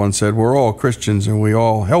 Walter once said, we're all Christians and we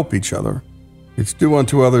all help each other. It's do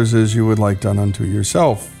unto others as you would like done unto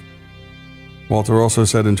yourself. Walter also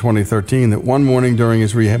said in 2013 that one morning during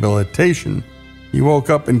his rehabilitation, he woke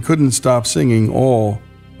up and couldn't stop singing all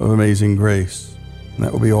of Amazing Grace. And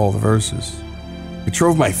that will be all the verses. It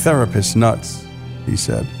drove my therapist nuts, he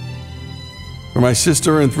said. For my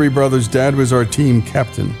sister and 3 brothers, Dad was our team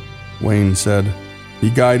captain, Wayne said. He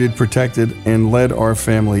guided, protected, and led our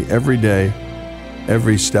family every day,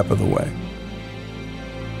 every step of the way.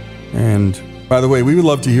 And by the way, we would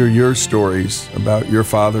love to hear your stories about your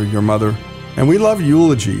father, your mother. And we love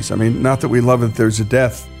eulogies. I mean, not that we love that there's a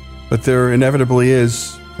death, but there inevitably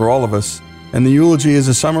is for all of us. And the eulogy is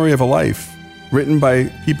a summary of a life written by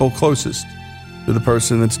people closest to the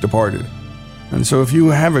person that's departed. And so if you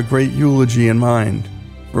have a great eulogy in mind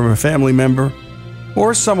from a family member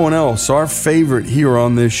or someone else, our favorite here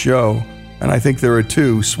on this show, and I think there are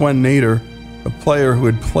 2, Swen Nader, a player who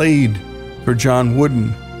had played for John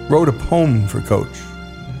Wooden, wrote a poem for Coach.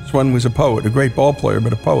 Swen was a poet, a great ball player,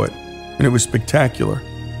 but a poet, and it was spectacular.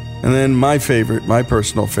 And then my favorite, my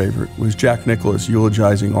personal favorite, was Jack Nicklaus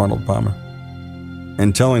eulogizing Arnold Palmer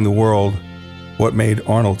and telling the world what made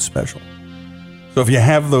Arnold special. So if you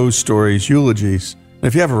have those stories, eulogies, and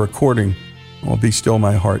if you have a recording, well, Be Still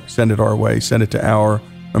My Heart, send it our way. Send it to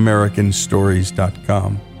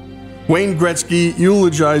ouramericanstories.com. Wayne Gretzky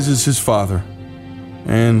eulogizes his father,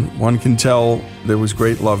 and one can tell there was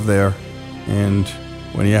great love there. And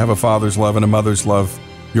when you have a father's love and a mother's love,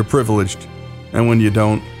 you're privileged. And when you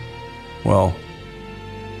don't, well,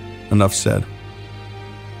 enough said.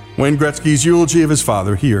 Wayne Gretzky's eulogy of his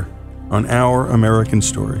father here on Our American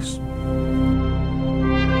Stories.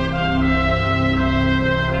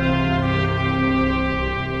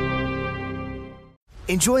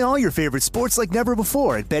 Enjoy all your favorite sports like never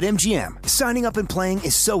before at BetMGM. Signing up and playing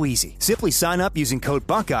is so easy. Simply sign up using code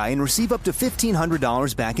Buckeye and receive up to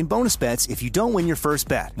 $1,500 back in bonus bets if you don't win your first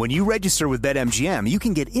bet. When you register with BetMGM, you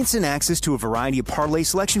can get instant access to a variety of parlay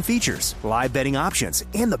selection features, live betting options,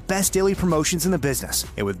 and the best daily promotions in the business.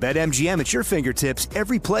 And with BetMGM at your fingertips,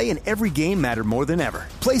 every play and every game matter more than ever.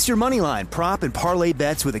 Place your moneyline, prop, and parlay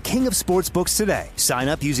bets with the king of sportsbooks today. Sign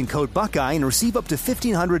up using code Buckeye and receive up to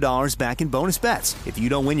 $1,500 back in bonus bets if you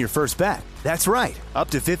don't win your first bet. That's right, up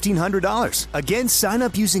to $1,500. Again, sign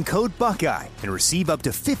up using code Buckeye and receive up to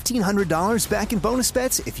 $1,500 back in bonus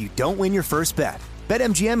bets if you don't win your first bet.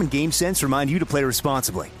 BetMGM and GameSense remind you to play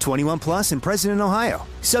responsibly. 21 plus and present in Ohio.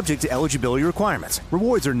 Subject to eligibility requirements.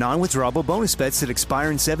 Rewards are non-withdrawable bonus bets that expire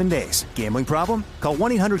in 7 days. Gambling problem? Call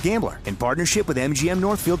 1-800-GAMBLER in partnership with MGM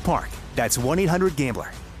Northfield Park. That's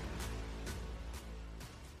 1-800-GAMBLER.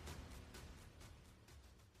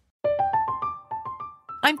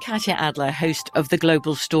 I'm Katya Adler, host of The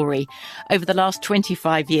Global Story. Over the last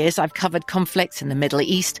 25 years, I've covered conflicts in the Middle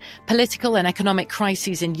East, political and economic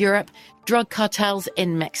crises in Europe, drug cartels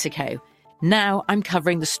in Mexico. Now I'm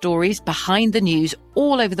covering the stories behind the news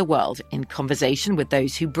all over the world in conversation with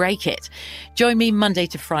those who break it. Join me Monday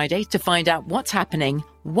to Friday to find out what's happening,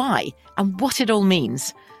 why, and what it all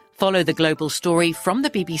means. Follow The Global Story from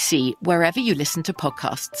the BBC wherever you listen to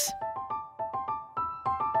podcasts.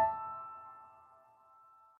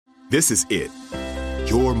 This is it.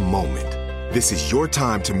 Your moment. This is your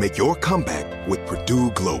time to make your comeback with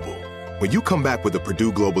Purdue Global. When you come back with a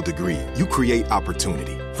Purdue Global degree, you create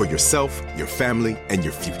opportunity for yourself, your family, and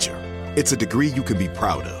your future. It's a degree you can be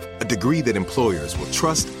proud of, a degree that employers will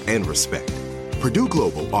trust and respect. Purdue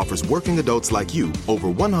Global offers working adults like you over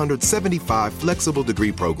 175 flexible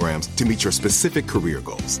degree programs to meet your specific career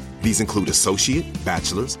goals. These include associate,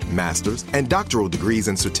 bachelor's, master's, and doctoral degrees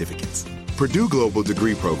and certificates. Purdue Global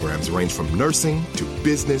degree programs range from nursing to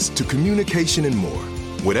business to communication and more.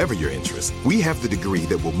 Whatever your interest, we have the degree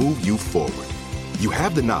that will move you forward. You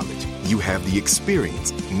have the knowledge, you have the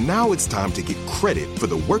experience. Now it's time to get credit for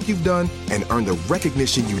the work you've done and earn the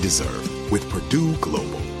recognition you deserve with Purdue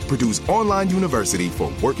Global, Purdue's online university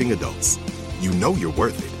for working adults. You know you're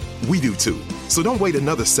worth it. We do too. So don't wait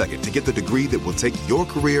another second to get the degree that will take your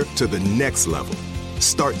career to the next level.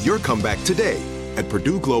 Start your comeback today at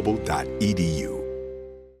purdueglobal.edu.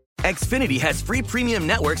 Xfinity has free premium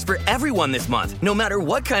networks for everyone this month, no matter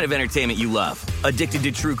what kind of entertainment you love. Addicted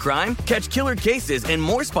to true crime? Catch killer cases and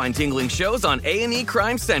more spine-tingling shows on A&E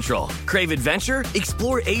Crime Central. Crave adventure?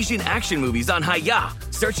 Explore Asian action movies on Hi-YAH.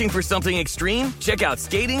 Searching for something extreme? Check out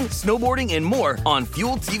skating, snowboarding, and more on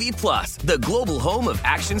Fuel TV Plus, the global home of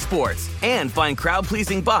action sports. And find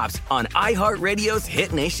crowd-pleasing bops on iHeartRadio's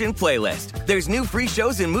Hit Nation playlist. There's new free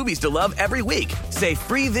shows and movies to love every week. Say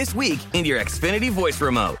free this week in your Xfinity voice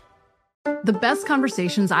remote. The best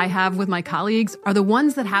conversations I have with my colleagues are the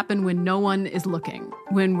ones that happen when no one is looking,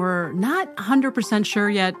 when we're not 100% sure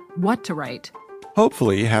yet what to write.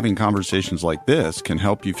 Hopefully, having conversations like this can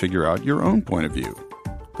help you figure out your own point of view.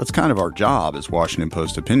 That's kind of our job as Washington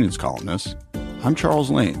Post opinions columnists. I'm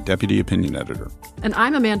Charles Lane, Deputy Opinion Editor. And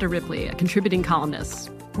I'm Amanda Ripley, a contributing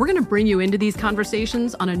columnist. We're going to bring you into these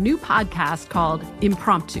conversations on a new podcast called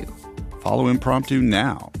Impromptu. Follow Impromptu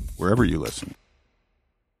now, wherever you listen.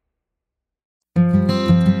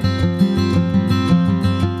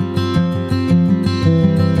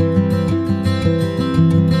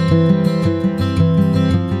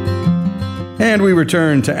 And we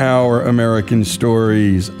return to Our American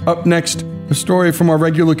Stories. Up next, a story from our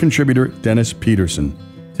regular contributor, Dennis Peterson.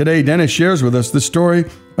 Today, Dennis shares with us the story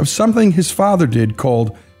of something his father did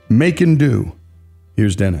called Make and Do.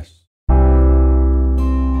 Here's Dennis.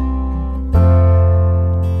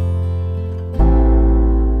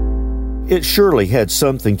 It surely had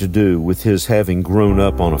something to do with his having grown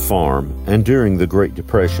up on a farm and during the Great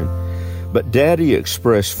Depression. But Daddy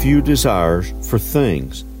expressed few desires for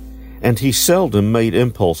things, and he seldom made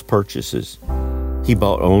impulse purchases. He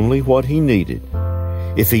bought only what he needed.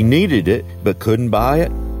 If he needed it but couldn't buy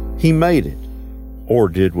it, he made it, or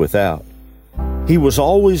did without. He was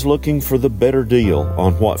always looking for the better deal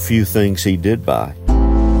on what few things he did buy.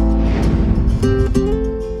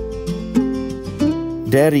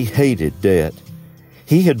 Daddy hated debt.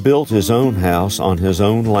 He had built his own house on his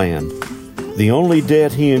own land. The only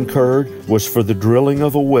debt he incurred was for the drilling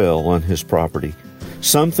of a well on his property,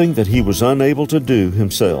 something that he was unable to do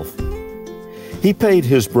himself. He paid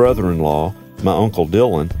his brother-in-law, my Uncle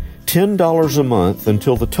Dylan, $10 a month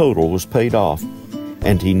until the total was paid off,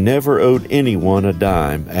 and he never owed anyone a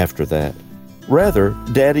dime after that. Rather,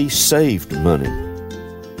 Daddy saved money.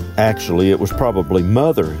 Actually, it was probably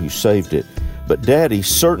Mother who saved it, but Daddy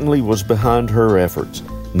certainly was behind her efforts,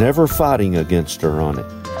 never fighting against her on it.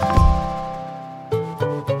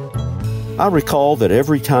 I recall that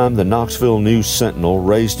every time the Knoxville News-Sentinel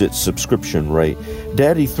raised its subscription rate,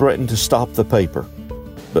 Daddy threatened to stop the paper.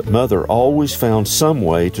 But Mother always found some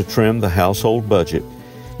way to trim the household budget,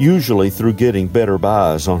 usually through getting better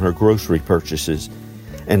buys on her grocery purchases,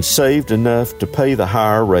 and saved enough to pay the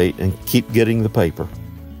higher rate and keep getting the paper.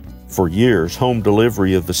 For years, home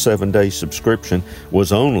delivery of the 7-day subscription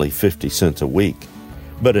was only 50 cents a week.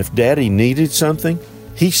 But if Daddy needed something,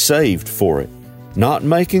 he saved for it, not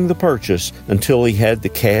making the purchase until he had the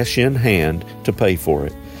cash in hand to pay for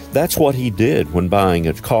it. That's what he did when buying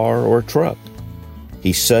a car or a truck.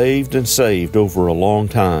 He saved and saved over a long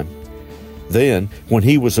time. Then, when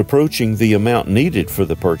he was approaching the amount needed for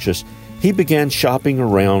the purchase, he began shopping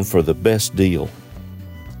around for the best deal.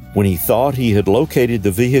 When he thought he had located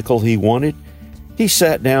the vehicle he wanted, he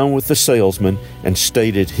sat down with the salesman and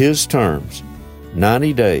stated his terms.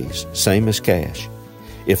 90 days, same as cash.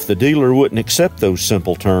 If the dealer wouldn't accept those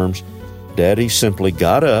simple terms, Daddy simply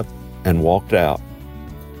got up and walked out.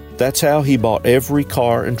 That's how he bought every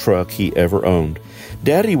car and truck he ever owned.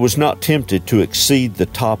 Daddy was not tempted to exceed the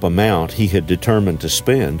top amount he had determined to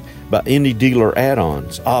spend by any dealer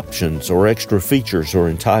add-ons, options, or extra features or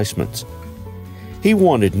enticements. He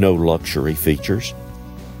wanted no luxury features,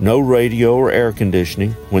 no radio or air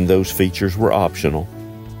conditioning when those features were optional.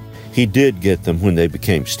 he did get them when they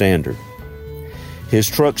became standard. His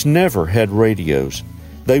trucks never had radios.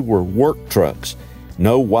 They were work trucks.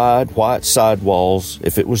 No wide white sidewalls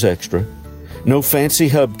if it was extra. No fancy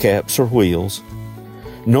hubcaps or wheels.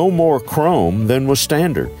 No more chrome than was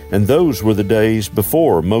standard, and those were the days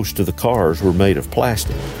before most of the cars were made of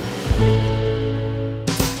plastic.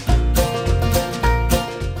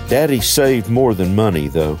 Daddy saved more than money,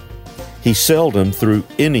 though. He seldom threw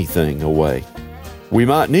anything away. "We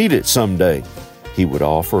might need it someday," he would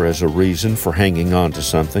offer as a reason for hanging on to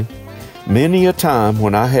something. Many a time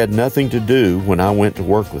when I had nothing to do when I went to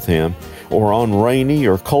work with him, or on rainy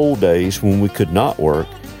or cold days when we could not work,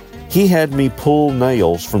 he had me pull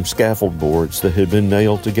nails from scaffold boards that had been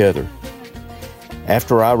nailed together.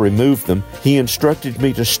 After I removed them, he instructed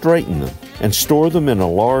me to straighten them and store them in a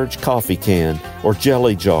large coffee can or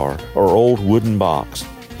jelly jar or old wooden box.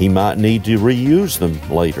 He might need to reuse them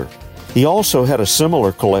later. He also had a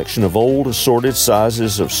similar collection of old assorted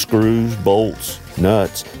sizes of screws, bolts,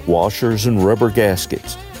 nuts, washers, and rubber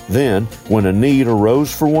gaskets. Then, when a need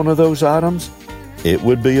arose for one of those items, it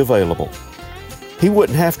would be available. He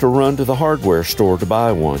wouldn't have to run to the hardware store to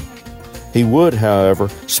buy one. He would, however,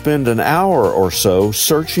 spend an hour or so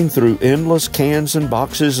searching through endless cans and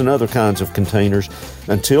boxes and other kinds of containers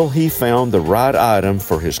until he found the right item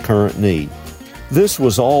for his current need. This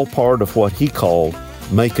was all part of what he called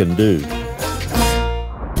making do.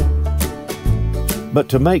 But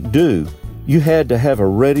to make do, you had to have a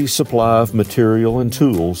ready supply of material and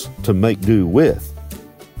tools to make do with.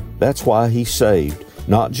 That's why he saved,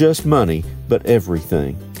 not just money, but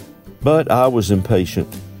everything. But I was impatient.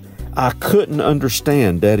 I couldn't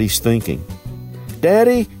understand Daddy's thinking.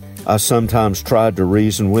 "Daddy," I sometimes tried to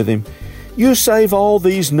reason with him, "you save all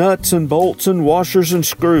these nuts and bolts and washers and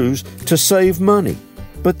screws to save money.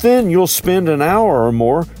 But then you'll spend an hour or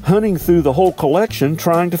more hunting through the whole collection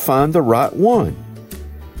trying to find the right one.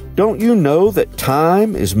 Don't you know that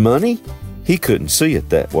time is money?" He couldn't see it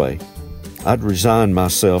that way. I'd resigned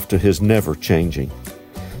myself to his never changing.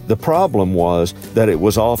 The problem was that it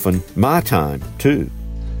was often my time, too.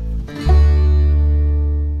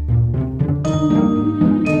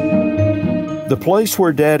 The place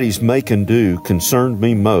where Daddy's make and do concerned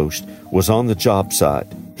me most was on the job site.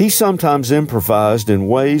 He sometimes improvised in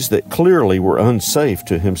ways that clearly were unsafe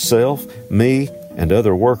to himself, me, and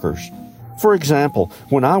other workers. For example,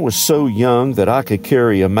 when I was so young that I could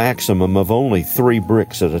carry a maximum of only 3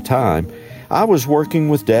 bricks at a time, I was working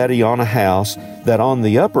with Daddy on a house that on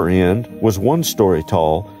the upper end was 1 story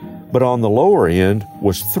tall, but on the lower end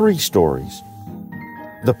was 3 stories.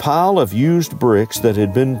 The pile of used bricks that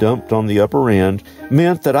had been dumped on the upper end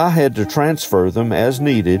meant that I had to transfer them as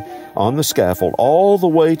needed on the scaffold all the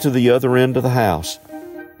way to the other end of the house.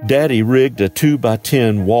 Daddy rigged a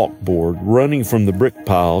 2x10 walkboard running from the brick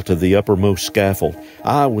pile to the uppermost scaffold.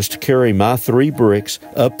 I was to carry my 3 bricks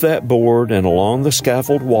up that board and along the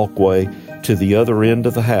scaffold walkway to the other end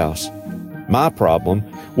of the house. My problem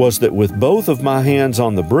was that with both of my hands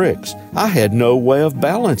on the bricks, I had no way of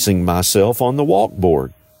balancing myself on the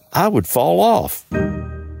walkboard. I would fall off.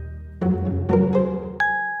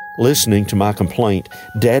 Listening to my complaint,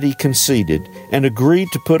 Daddy conceded and agreed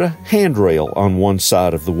to put a handrail on one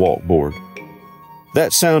side of the walkboard.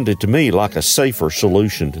 That sounded to me like a safer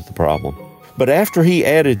solution to the problem. But after he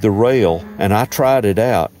added the rail and I tried it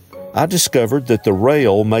out, I discovered that the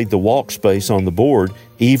rail made the walk space on the board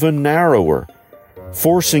even narrower,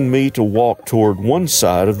 forcing me to walk toward one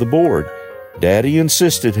side of the board. Daddy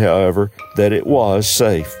insisted, however, that it was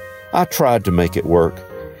safe. I tried to make it work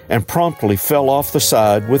and promptly fell off the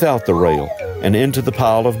side without the rail and into the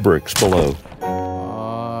pile of bricks below.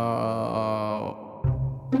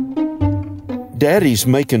 Daddy's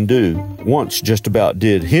make and do once just about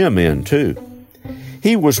did him in, too.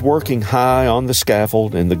 He was working high on the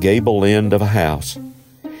scaffold in the gable end of a house.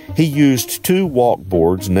 He used 2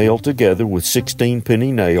 walkboards nailed together with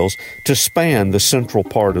 16-penny nails to span the central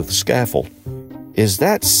part of the scaffold. "Is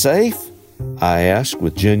that safe?" I asked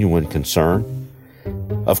with genuine concern.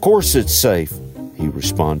 "Of course it's safe," he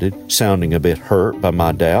responded, sounding a bit hurt by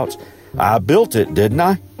my doubts. "I built it, didn't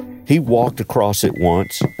I?" He walked across it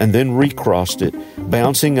once and then recrossed it,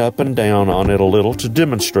 bouncing up and down on it a little to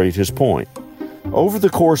demonstrate his point. Over the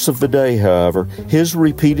course of the day, however, his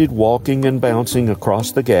repeated walking and bouncing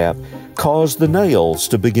across the gap caused the nails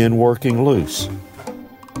to begin working loose.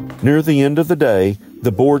 Near the end of the day,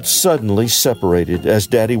 the boards suddenly separated as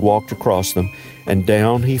Daddy walked across them, and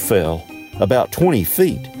down he fell, about 20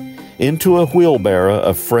 feet, into a wheelbarrow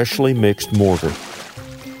of freshly mixed mortar.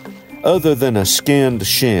 Other than a skinned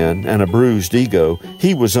shin and a bruised ego,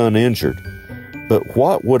 he was uninjured. But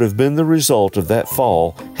what would have been the result of that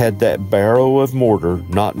fall had that barrow of mortar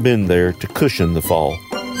not been there to cushion the fall?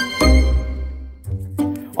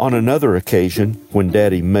 On another occasion, when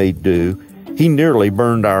Daddy made do, he nearly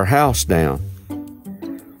burned our house down.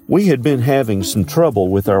 We had been having some trouble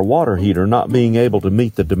with our water heater not being able to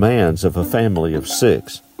meet the demands of a family of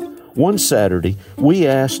 6. One Saturday, we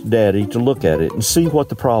asked Daddy to look at it and see what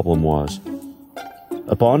the problem was.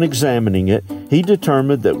 Upon examining it, he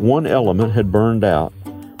determined that one element had burned out,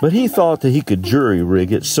 but he thought that he could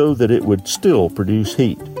jury-rig it so that it would still produce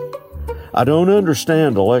heat. I don't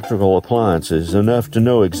understand electrical appliances enough to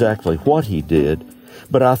know exactly what he did,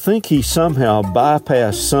 but I think he somehow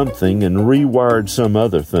bypassed something and rewired some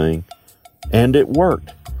other thing, and it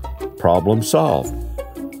worked. Problem solved.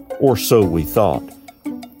 Or so we thought.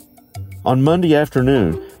 On Monday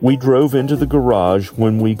afternoon, we drove into the garage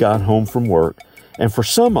when we got home from work, and for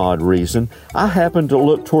some odd reason, I happened to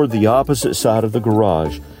look toward the opposite side of the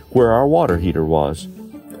garage, where our water heater was.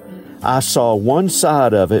 I saw one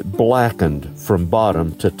side of it blackened from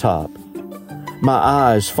bottom to top. My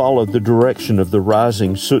eyes followed the direction of the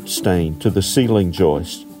rising soot stain to the ceiling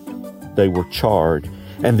joists. They were charred,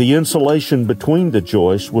 and the insulation between the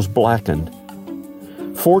joists was blackened.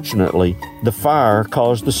 Fortunately, the fire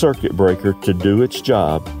caused the circuit breaker to do its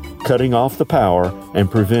job, cutting off the power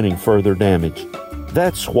and preventing further damage.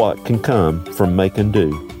 That's what can come from making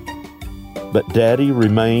do. But Daddy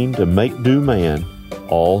remained a make-do man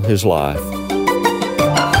all his life.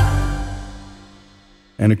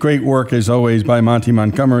 And a great work, as always, by Monty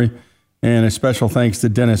Montgomery. And a special thanks to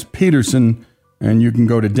Dennis Peterson. And you can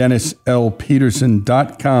go to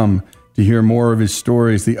DennisLPeterson.com to hear more of his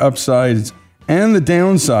stories, the upsides and the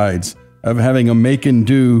downsides of having a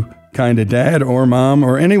make-and-do kind of dad or mom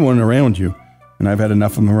or anyone around you. And I've had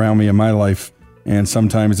enough of them around me in my life. And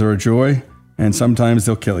sometimes they're a joy, and sometimes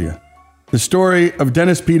they'll kill you. The story of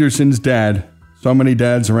Dennis Peterson's dad, so many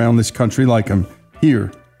dads around this country like him,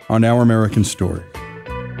 here on Our American Story.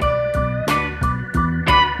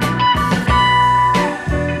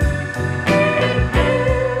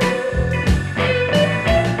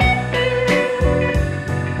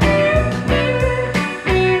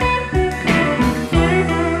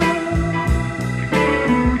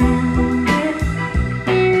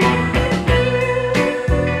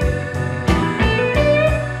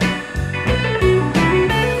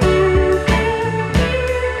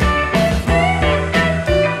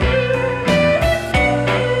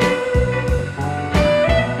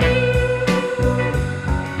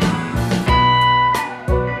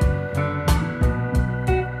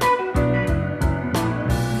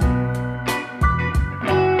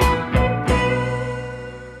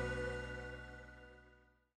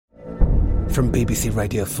 From BBC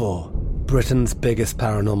Radio 4, Britain's biggest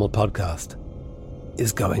paranormal podcast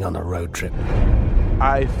is going on a road trip.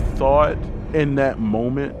 I thought in that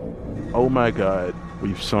moment, oh my God,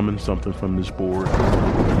 we've summoned something from this board.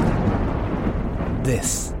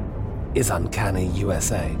 This is Uncanny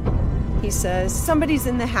USA. He says, somebody's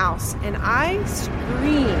in the house, and I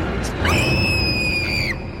screamed.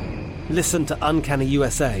 Listen to Uncanny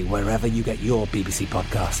USA wherever you get your BBC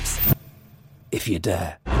podcasts, if you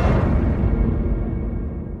dare.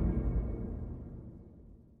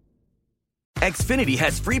 Xfinity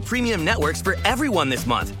has free premium networks for everyone this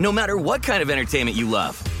month, no matter what kind of entertainment you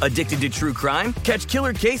love. Addicted to true crime? Catch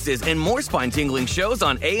killer cases and more spine-tingling shows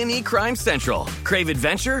on A&E Crime Central. Crave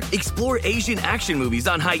adventure? Explore Asian action movies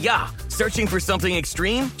on Hi-YAH. Searching for something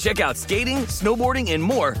extreme? Check out skating, snowboarding, and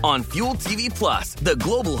more on Fuel TV Plus, the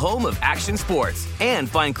global home of action sports. And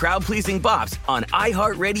find crowd-pleasing bops on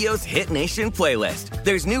iHeartRadio's Hit Nation playlist.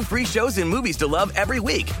 There's new free shows and movies to love every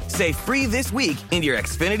week. Say free this week in your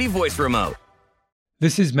Xfinity voice remote.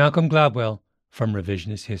 This is Malcolm Gladwell from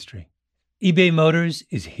Revisionist History. eBay Motors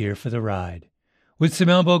is here for the ride. With some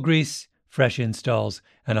elbow grease, fresh installs,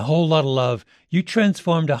 and a whole lot of love, you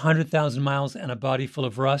transformed 100,000 miles and a body full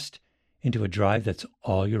of rust into a drive that's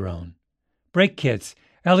all your own. Brake kits,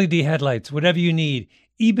 LED headlights, whatever you need,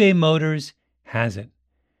 eBay Motors has it.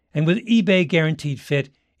 And with eBay Guaranteed Fit,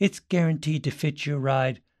 it's guaranteed to fit your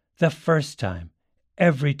ride the first time,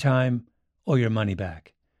 every time, or your money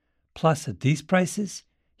back. Plus, at these prices,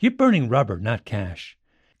 you're burning rubber, not cash.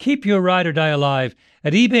 Keep your ride or die alive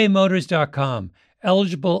at ebaymotors.com.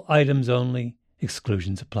 Eligible items only.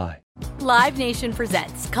 Exclusions apply. Live Nation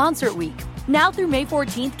presents Concert Week. Now through May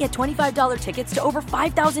 14th, get $25 tickets to over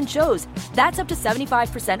 5,000 shows. That's up to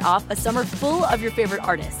 75% off a summer full of your favorite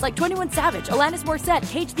artists like 21 Savage, Alanis Morissette,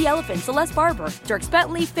 Cage the Elephant, Celeste Barber, Dierks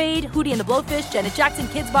Bentley, Fade, Hootie and the Blowfish, Janet Jackson,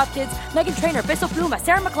 Kidz Bop Kids, Meghan Trainor, Peso Pluma,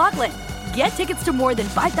 Sarah McLachlan. Get tickets to more than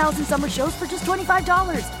 5,000 summer shows for just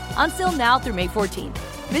 $25. Until now through May 14th.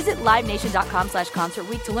 Visit LiveNation.com/Concert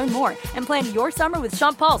Week to learn more and plan your summer with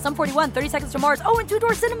Sean Paul, Sum 41, 30 Seconds to Mars, and Two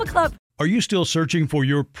Door Cinema Club. Are you still searching for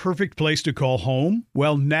your perfect place to call home?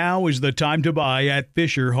 Well, now is the time to buy at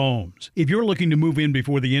Fisher Homes. If you're looking to move in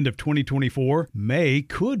before the end of 2024, May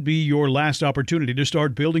could be your last opportunity to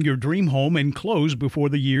start building your dream home and close before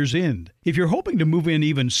the year's end. If you're hoping to move in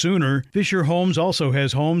even sooner, Fisher Homes also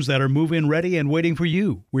has homes that are move-in ready and waiting for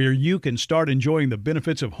you, where you can start enjoying the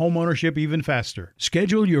benefits of homeownership even faster.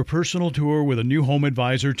 Schedule your personal tour with a new home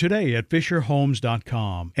advisor today at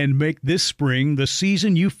FisherHomes.com and make this spring the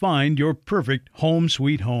season you find your perfect home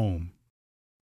sweet home.